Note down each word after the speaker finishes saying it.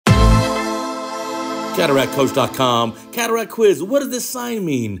CataractCoach.com. Cataract Quiz. What does this sign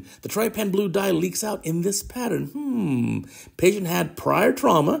mean? The trypan blue dye leaks out in this pattern. Patient had prior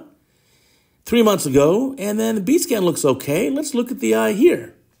trauma 3 months ago, and then the B scan looks okay. Let's look at the eye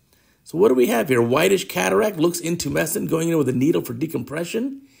here. So what do we have here? Whitish cataract, looks intumescent, going in with a needle for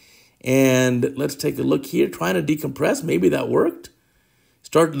decompression. And let's take a look here, trying to decompress. Maybe that worked.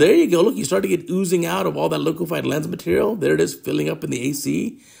 There you go. Look, you start to get oozing out of all that liquefied lens material. There it is, filling up in the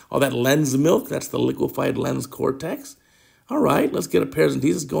AC. All that lens milk, that's the liquefied lens cortex. All right, let's get a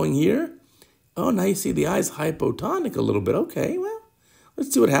paracentesis going here. Oh, now you see the eye's hypotonic a little bit. Okay, well,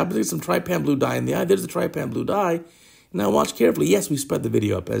 let's see what happens. There's some trypan blue dye in the eye. There's the trypan blue dye. Now watch carefully. Yes, we sped the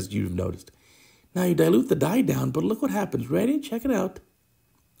video up, as you've noticed. Now you dilute the dye down, but look what happens. Ready? Check it out.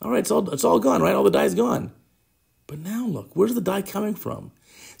 All right, it's all gone, right? All the dye's gone. But now look, where's the dye coming from?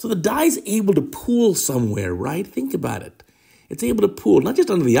 So the dye's able to pool somewhere, right? Think about it. It's able to pool, not just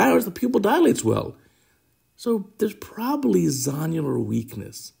under the eye, or the pupil dilates well. So there's probably zonular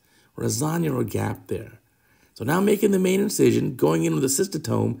weakness or a zonular gap there. So now making the main incision, going in with a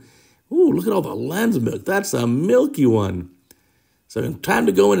cystotome. Ooh, look at all the lens milk. That's a milky one. So time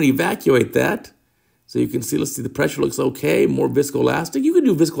to go in and evacuate that. So you can see, let's see, the pressure looks okay, more viscoelastic. You can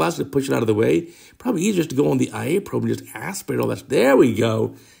do viscoelastic to push it out of the way. Probably easier just to go on the IA probe and just aspirate all that. There we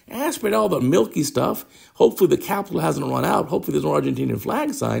go. Aspirate all the milky stuff. Hopefully the capsule hasn't run out. Hopefully there's no Argentinian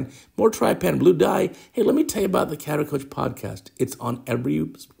flag sign. More trypan blue dye. Hey, let me tell you about the Cataract Coach podcast. It's on every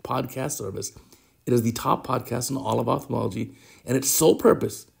podcast service. It is the top podcast in all of ophthalmology. And its sole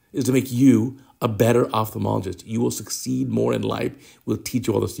purpose is to make you a better ophthalmologist. You will succeed more in life. We'll teach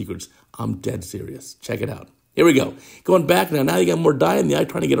you all the secrets. I'm dead serious. Check it out. Here we go. Going back now. Now you got more dye in the eye,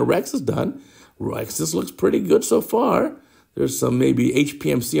 trying to get a rhexis done. Rhexis looks pretty good so far. There's some maybe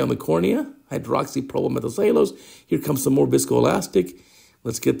HPMC on the cornea, hydroxyprobamethylcellulose. Here comes some more viscoelastic.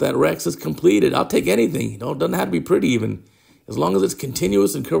 Let's get that rhexis completed. I'll take anything. It doesn't have to be pretty even. As long as it's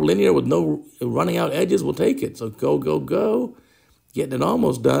continuous and curvilinear with no running out edges, we'll take it. So go, go, go. Getting it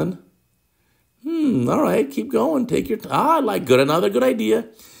almost done. All right, keep going. Take your time. Another good idea.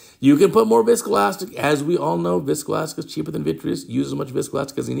 You can put more viscoelastic. As we all know, viscoelastic is cheaper than vitreous. Use as much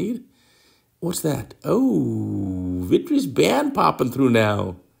viscoelastic as you need. What's that? Oh, vitreous band popping through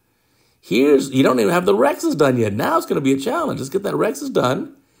now. You don't even have the rhexis done yet. Now it's going to be a challenge. Let's get that rhexis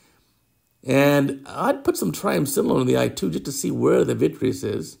done. And I'd put some triamcinolone in the eye too, just to see where the vitreous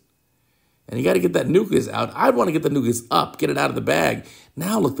is. And you got to get that nucleus out. I'd want to get the nucleus up, get it out of the bag.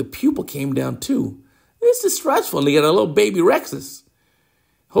 Now, look, the pupil came down too. This is stressful. And you got a little baby rhexis.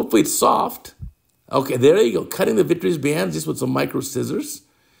 Hopefully it's soft. Okay, there you go. Cutting the vitreous bands just with some micro scissors.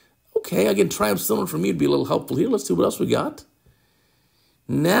 Okay, again, triamcinolone for me would be a little helpful here. Let's see what else we got.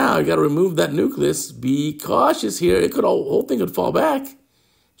 Now, you got to remove that nucleus. Be cautious here. Whole thing could fall back.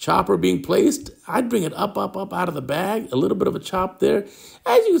 Chopper being placed. I'd bring it up out of the bag. A little bit of a chop there.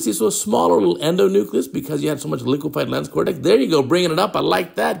 As you can see, so a smaller little endonucleus because you had so much liquefied lens cortex. There you go, bringing it up. I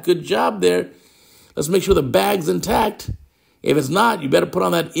like that. Good job there. Let's make sure the bag's intact. If it's not, you better put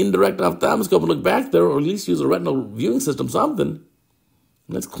on that indirect ophthalmoscope and look back there, or at least use a retinal viewing system, something.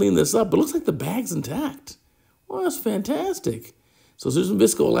 Let's clean this up. It looks like the bag's intact. Well, that's fantastic. So there's some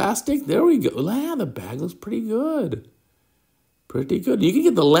viscoelastic. There we go. Yeah, the bag looks pretty good. Pretty good. You can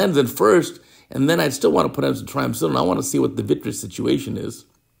get the lens in first, and then I'd still want to put in some triamcinolone. I want to see what the vitreous situation is.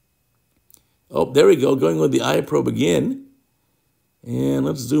 Oh, there we go. Going with the eye probe again. And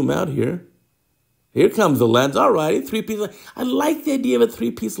let's zoom out here. Here comes the lens. All righty, three-piece lens. I like the idea of a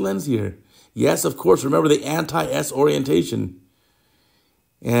three-piece lens here. Yes, of course. Remember the anti-S orientation.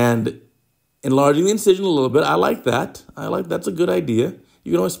 And enlarging the incision a little bit. I like that. That's a good idea.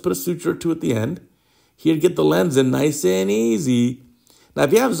 You can always put a suture or two at the end. Here to get the lens in nice and easy. Now,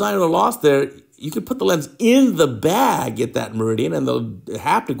 if you have zonular loss there, you can put the lens in the bag at that meridian, and the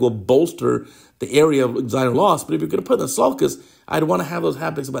haptic will bolster the area of zonular loss. But if you're going to put it in the sulcus, I'd want to have those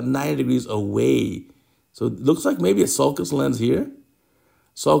haptics about 90 degrees away. So it looks like maybe a sulcus lens here.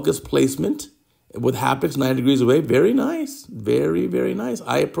 Sulcus placement with haptics 90 degrees away. Very nice. Very, very nice.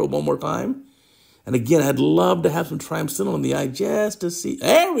 Eye probe one more time. And again, I'd love to have some triamcinolone in the eye just to see.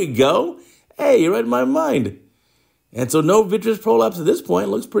 There we go. Hey, you read my mind. And so no vitreous prolapse at this point.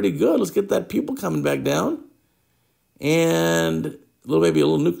 Looks pretty good. Let's get that pupil coming back down. And maybe a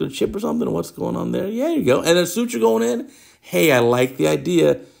little nuclear chip or something. What's going on there? Yeah, there you go. And a suture going in. Hey, I like the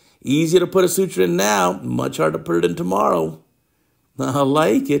idea. Easier to put a suture in now. Much harder to put it in tomorrow. I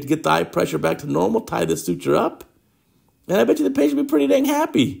like it. Get the eye pressure back to normal. Tie the suture up. And I bet you the patient will be pretty dang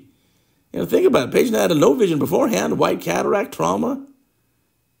happy. Think about it. The patient had no vision beforehand. White cataract, trauma.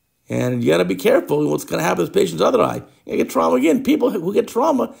 And you got to be careful what's going to happen to this patient's other eye. You get trauma again. People who get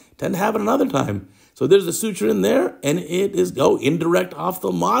trauma tend to have it another time. So there's a suture in there, and it is, indirect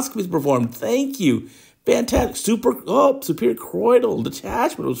ophthalmoscopy is performed. Thank you. Fantastic. Superior choroidal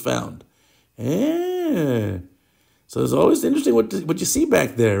detachment was found. Yeah. So it's always interesting what you see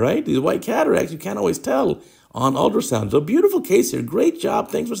back there, right? These white cataracts, you can't always tell on ultrasound. So beautiful case here. Great job.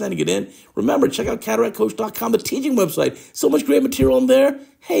 Thanks for sending it in. Remember, check out CataractCoach.com, the teaching website. So much great material in there.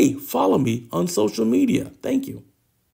 Hey, follow me on social media. Thank you.